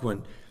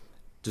subsequent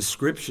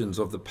descriptions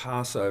of the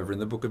Passover in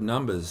the book of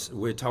Numbers,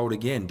 we're told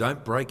again,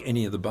 don't break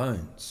any of the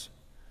bones.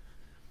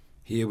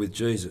 Here with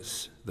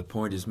Jesus, the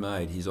point is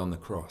made, he's on the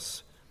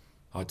cross.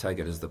 I take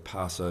it as the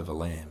Passover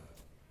lamb,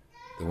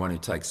 the one who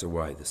takes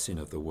away the sin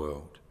of the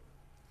world.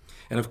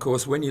 And of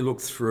course, when you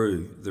look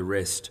through the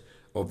rest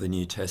of the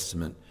New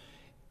Testament,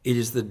 it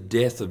is the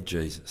death of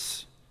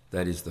Jesus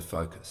that is the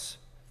focus.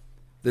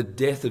 The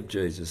death of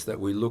Jesus that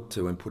we look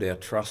to and put our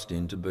trust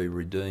in to be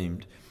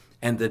redeemed.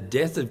 And the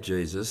death of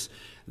Jesus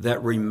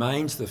that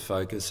remains the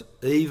focus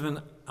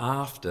even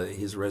after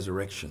his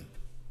resurrection.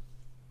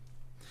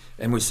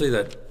 And we see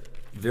that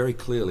very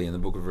clearly in the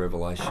book of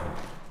Revelation.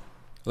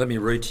 Let me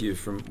read to you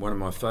from one of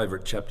my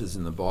favourite chapters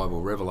in the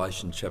Bible,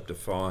 Revelation chapter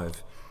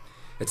 5.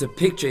 It's a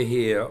picture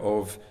here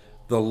of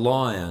the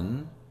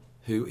lion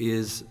who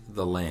is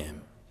the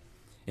lamb.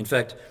 In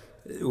fact,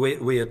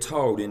 we are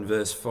told in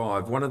verse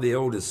 5, one of the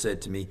elders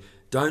said to me,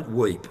 "Don't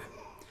weep.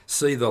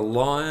 See, the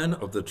Lion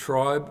of the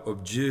tribe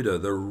of Judah,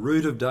 the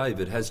Root of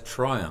David, has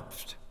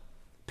triumphed."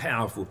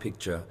 Powerful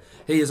picture.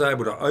 He is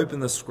able to open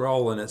the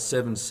scroll and its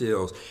 7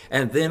 seals.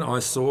 And then I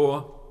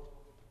saw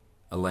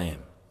a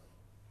lamb,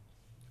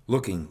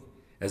 looking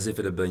as if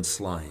it had been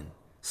slain,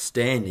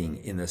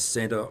 standing in the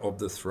centre of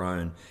the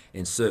throne,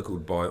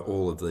 encircled by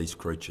all of these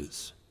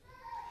creatures.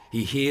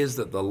 He hears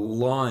that the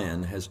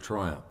lion has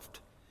triumphed.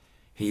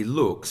 He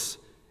looks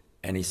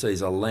and he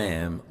sees a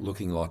lamb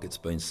looking like it's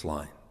been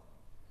slain.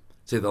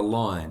 See, the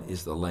lion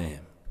is the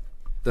lamb.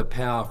 The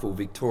powerful,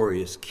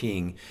 victorious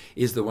king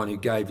is the one who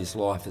gave his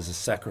life as a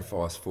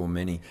sacrifice for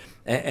many.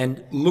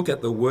 And look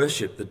at the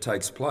worship that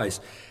takes place.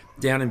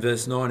 Down in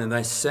verse 9, and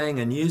they sang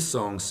a new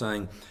song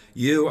saying,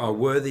 "You are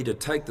worthy to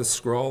take the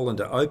scroll and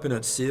to open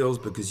its seals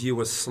because you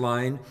were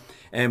slain.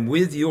 And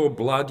with your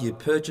blood you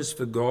purchased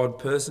for God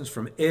persons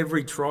from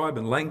every tribe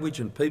and language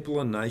and people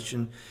and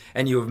nation,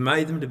 and you have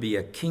made them to be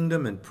a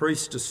kingdom and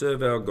priests to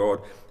serve our God,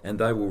 and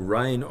they will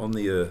reign on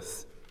the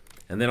earth."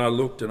 And then I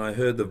looked and I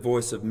heard the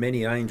voice of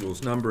many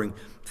angels, numbering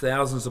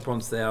thousands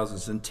upon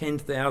thousands and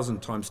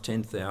 10,000 times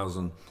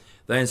 10,000.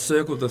 They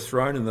encircled the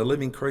throne and the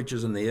living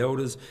creatures and the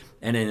elders,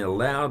 and in a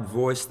loud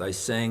voice they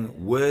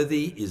sang,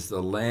 "Worthy is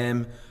the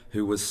Lamb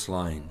who was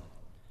slain,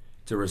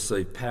 to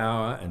receive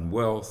power and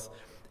wealth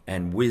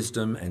and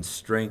wisdom and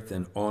strength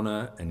and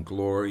honour and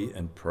glory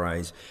and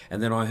praise."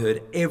 And then I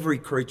heard every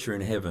creature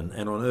in heaven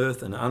and on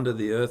earth and under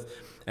the earth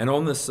and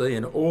on the sea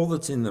and all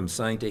that's in them,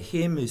 saying, "To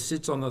him who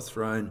sits on the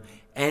throne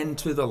and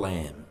to the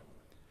Lamb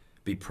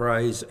be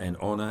praise and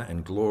honour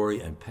and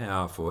glory and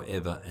power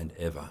forever and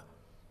ever."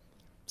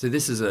 So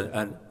this is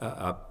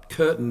a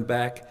curtain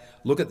back.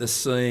 Look at the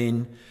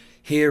scene.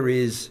 Here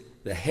is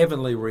the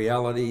heavenly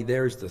reality.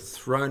 There is the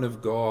throne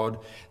of God.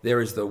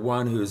 There is the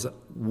one who is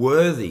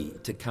worthy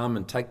to come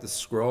and take the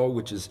scroll,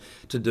 which is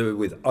to do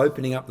with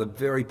opening up the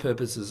very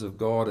purposes of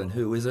God. And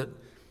who is it?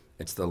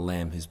 It's the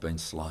Lamb who's been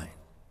slain.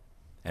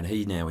 And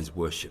he now is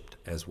worshipped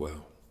as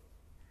well.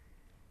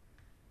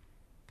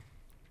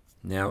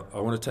 Now, I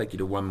want to take you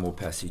to one more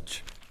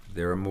passage.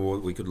 There are more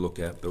we could look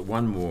at, but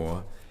one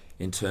more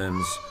in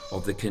terms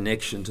of the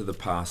connection to the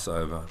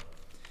Passover.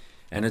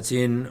 And it's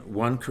in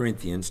 1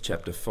 Corinthians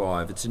chapter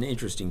 5. It's an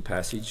interesting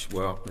passage.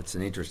 Well, it's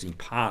an interesting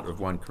part of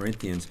 1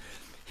 Corinthians.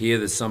 Here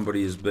there's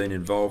somebody who's been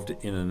involved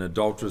in an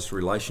adulterous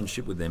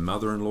relationship with their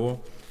mother-in-law.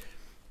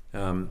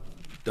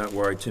 Don't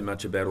worry too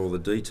much about all the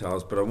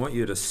details, but I want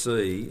you to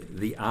see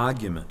the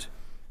argument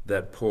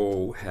that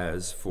Paul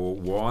has for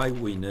why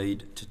we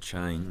need to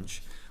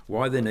change,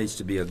 why there needs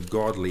to be a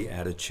godly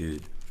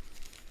attitude.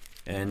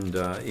 And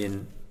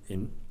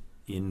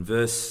in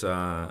verse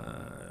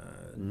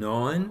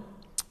 9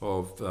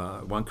 of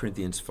 1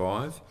 Corinthians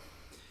 5,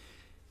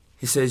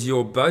 he says,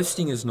 "Your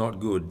boasting is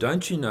not good.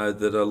 Don't you know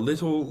that a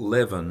little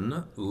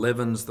leaven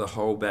leavens the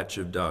whole batch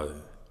of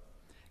dough?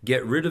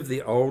 Get rid of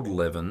the old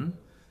leaven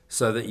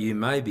so that you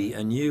may be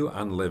a new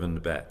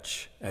unleavened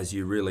batch, as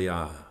you really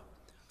are.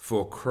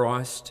 For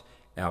Christ,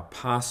 our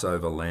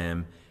Passover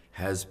lamb,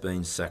 has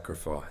been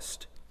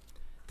sacrificed.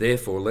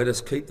 Therefore, let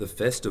us keep the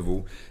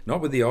festival, not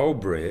with the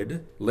old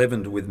bread,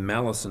 leavened with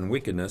malice and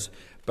wickedness,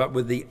 but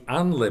with the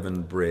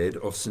unleavened bread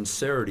of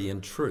sincerity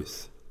and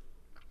truth."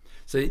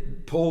 See,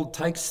 Paul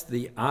takes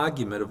the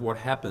argument of what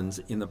happens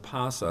in the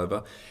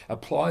Passover,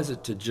 applies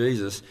it to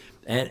Jesus,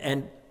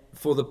 and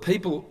for the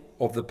people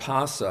of the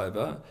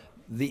Passover,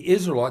 the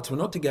Israelites were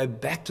not to go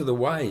back to the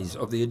ways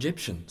of the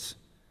Egyptians.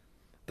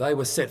 They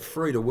were set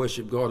free to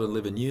worship God and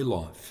live a new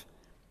life.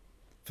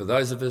 For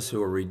those of us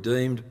who are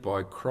redeemed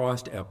by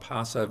Christ, our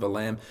Passover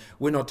lamb,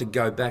 we're not to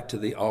go back to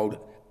the old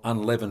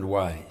unleavened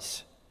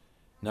ways.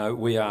 No,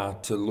 we are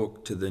to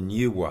look to the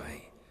new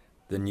way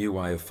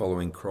of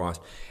following Christ.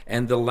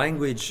 And the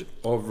language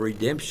of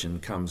redemption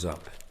comes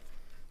up.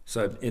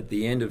 So at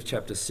the end of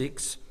chapter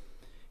 6,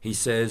 he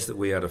says that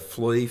we are to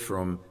flee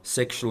from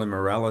sexual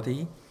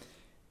immorality.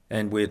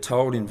 And we're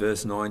told in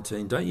verse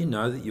 19, "Don't you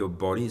know that your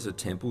bodies are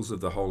temples of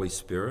the Holy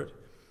Spirit,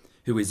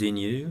 who is in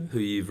you, who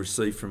you've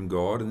received from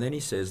God. And then he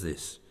says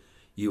this,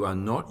 you are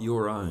not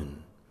your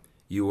own.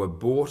 You were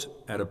bought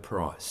at a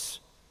price,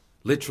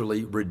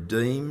 literally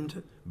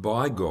redeemed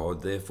by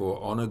God,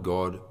 therefore honour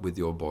God with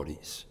your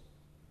bodies.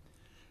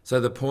 So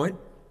the point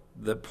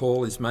that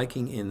Paul is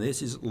making in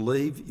this is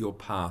leave your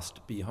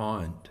past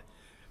behind.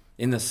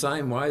 In the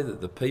same way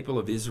that the people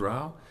of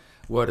Israel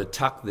were to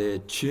tuck their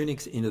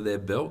tunics into their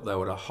belt, they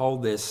were to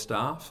hold their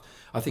staff.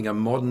 I think a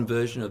modern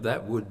version of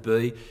that would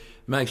be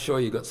make sure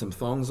you've got some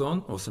thongs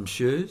on or some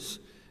shoes,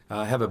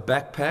 have a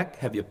backpack,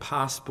 have your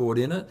passport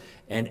in it,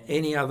 and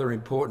any other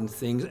important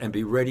things, and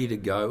be ready to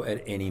go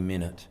at any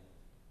minute.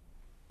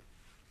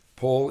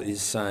 Paul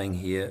is saying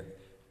here,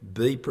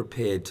 be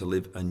prepared to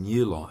live a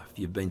new life.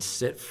 You've been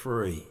set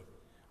free.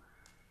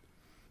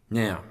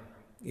 Now,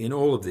 in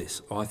all of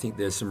this, I think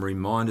there's some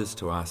reminders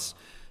to us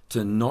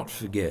to not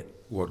forget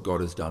what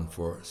God has done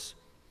for us.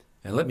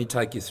 And let me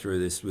take you through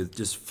this with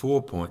just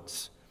 4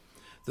 points.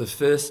 The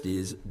first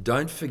is,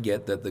 don't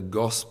forget that the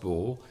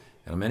gospel,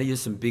 and I'm going to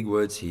use some big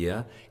words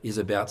here, is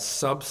about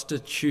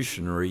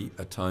substitutionary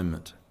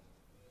atonement.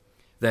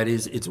 That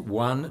is, it's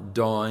one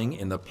dying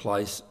in the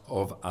place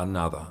of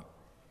another.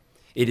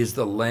 It is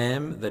the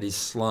lamb that is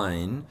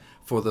slain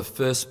for the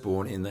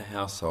firstborn in the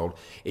household.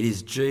 It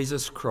is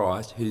Jesus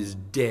Christ whose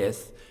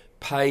death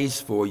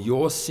pays for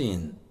your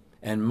sin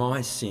and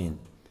my sin.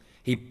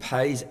 He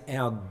pays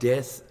our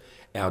death,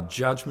 our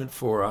judgment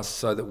for us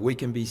so that we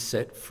can be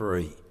set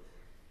free.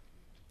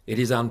 It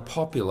is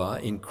unpopular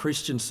in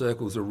Christian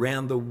circles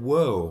around the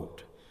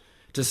world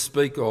to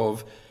speak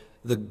of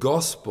the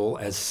gospel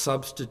as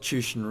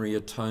substitutionary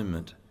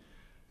atonement.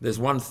 There's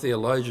one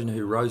theologian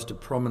who rose to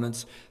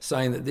prominence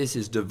saying that this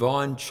is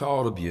divine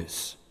child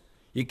abuse.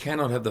 You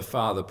cannot have the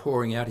Father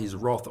pouring out his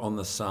wrath on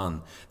the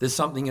Son. There's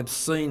something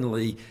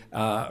obscenely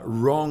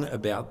wrong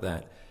about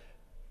that.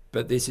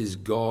 But this is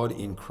God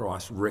in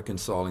Christ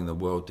reconciling the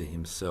world to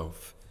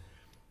himself.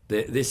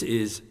 This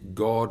is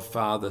God,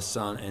 Father,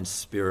 Son, and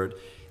Spirit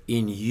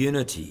in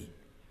unity,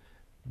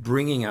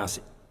 bringing us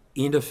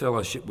into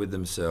fellowship with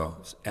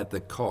themselves at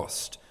the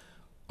cost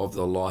of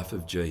the life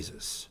of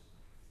Jesus.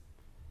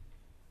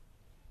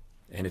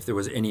 And if there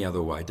was any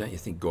other way, don't you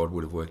think God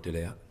would have worked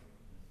it out?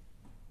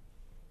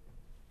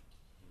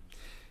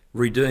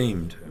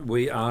 Redeemed.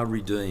 We are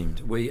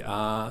redeemed. We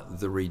are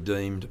the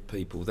redeemed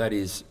people. That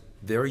is,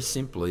 very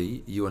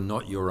simply, you are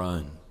not your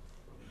own.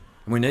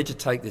 And we need to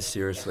take this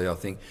seriously, I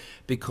think,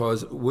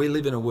 because we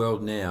live in a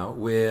world now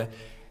where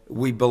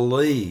we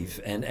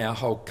believe, and our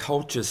whole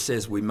culture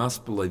says we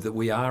must believe, that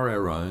we are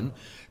our own,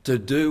 to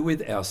do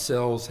with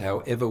ourselves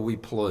however we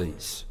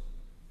please.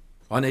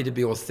 I need to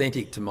be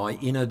authentic to my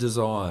inner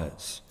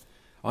desires.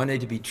 I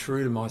need to be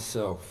true to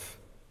myself.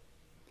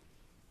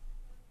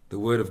 The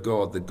Word of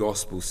God, the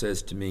gospel,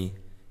 says to me,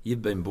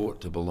 you've been bought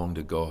to belong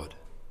to God.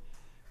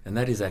 And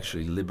that is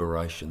actually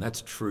liberation.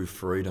 That's true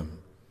freedom.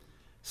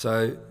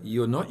 So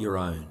you're not your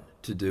own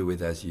to do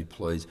with as you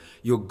please.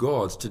 You're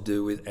God's to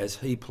do with as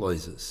he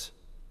pleases.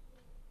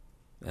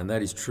 And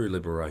that is true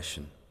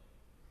liberation.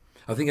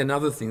 I think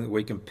another thing that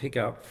we can pick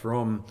up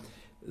from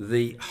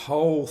the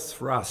whole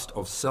thrust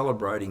of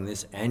celebrating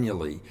this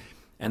annually,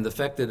 and the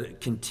fact that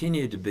it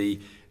continued to be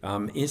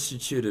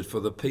instituted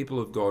for the people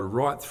of God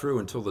right through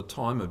until the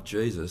time of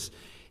Jesus,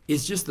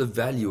 is just the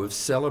value of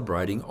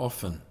celebrating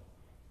often.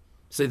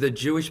 See, the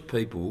Jewish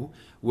people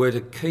were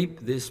to keep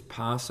this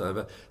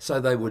Passover so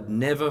they would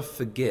never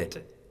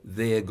forget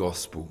their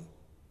gospel.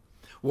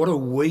 What are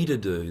we to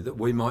do that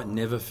we might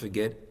never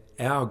forget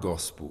our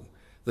gospel,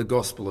 the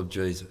gospel of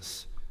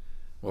Jesus?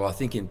 Well, I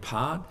think in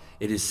part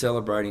it is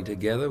celebrating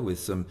together with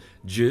some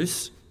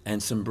juice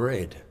and some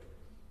bread.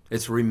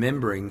 It's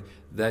remembering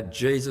that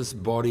Jesus'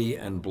 body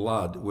and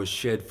blood was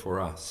shed for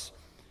us.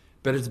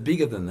 But it's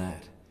bigger than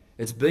that.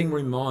 It's being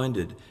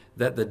reminded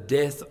that the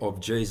death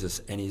of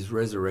Jesus and his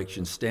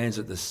resurrection stands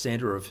at the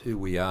centre of who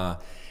we are,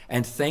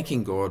 and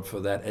thanking God for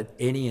that at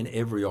any and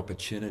every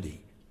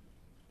opportunity.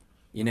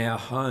 In our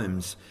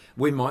homes,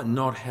 we might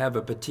not have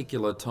a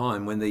particular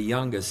time when the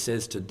youngest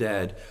says to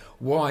Dad,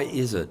 why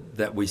is it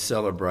that we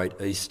celebrate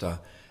Easter?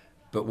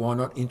 But why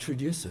not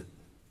introduce it?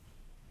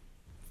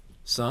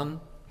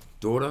 Son,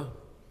 daughter,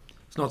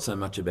 it's not so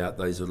much about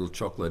those little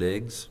chocolate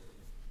eggs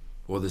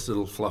or this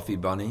little fluffy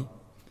bunny.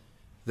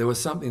 There was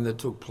something that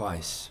took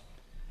place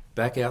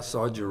back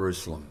outside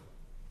Jerusalem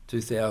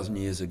 2,000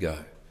 years ago.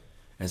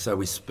 And so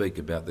we speak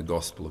about the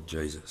gospel of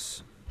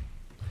Jesus.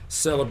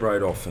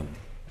 Celebrate often.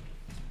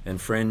 And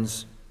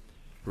friends,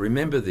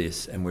 remember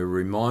this, and we're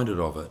reminded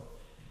of it,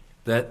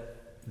 that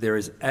there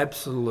is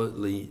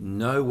absolutely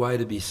no way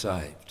to be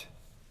saved,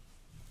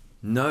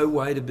 no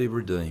way to be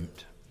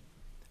redeemed,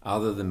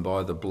 other than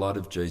by the blood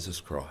of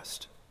Jesus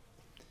Christ.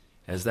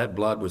 As that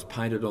blood was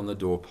painted on the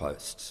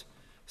doorposts,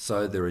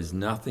 so there is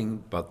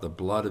nothing but the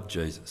blood of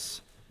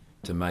Jesus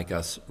to make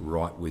us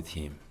right with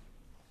him.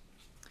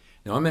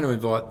 Now I'm going to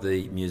invite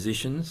the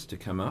musicians to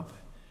come up,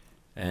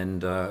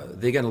 and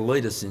they're going to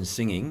lead us in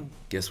singing,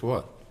 guess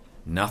what?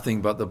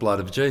 Nothing but the blood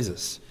of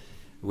Jesus,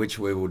 which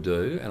we will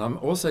do. And I'm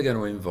also going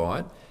to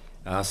invite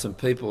some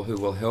people who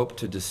will help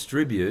to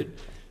distribute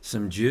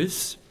some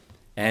juice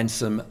and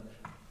some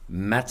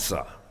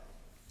matzah.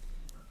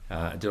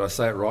 Did I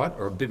say it right,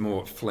 or a bit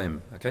more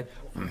phlegm? Okay.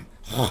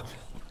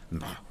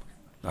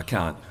 I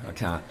can't.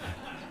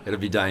 It'll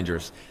be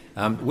dangerous.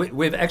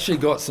 We've actually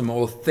got some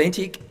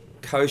authentic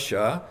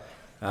kosher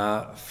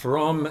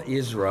from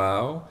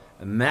Israel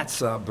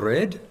matzah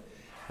bread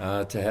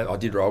to have. I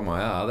did roll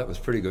my R. That was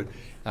pretty good.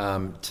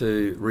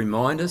 To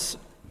remind us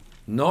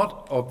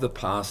not of the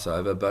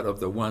Passover, but of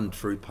the one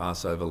true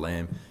Passover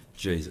lamb,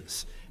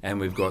 Jesus. And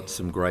we've got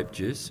some grape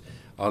juice.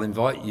 I'll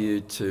invite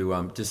you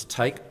to just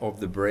take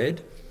of the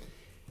bread.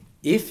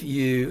 If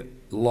you,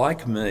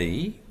 like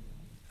me,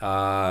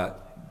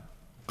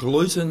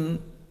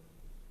 gluten,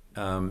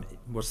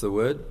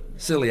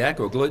 celiac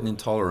or gluten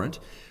intolerant,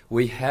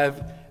 we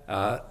have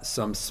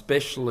some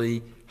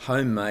specially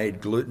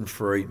homemade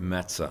gluten-free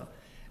matzah.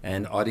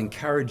 And I'd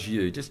encourage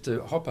you just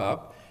to hop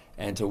up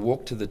and to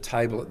walk to the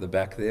table at the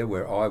back there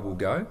where I will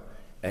go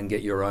and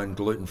get your own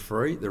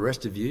gluten-free. The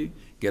rest of you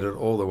get it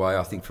all the way,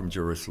 I think, from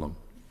Jerusalem.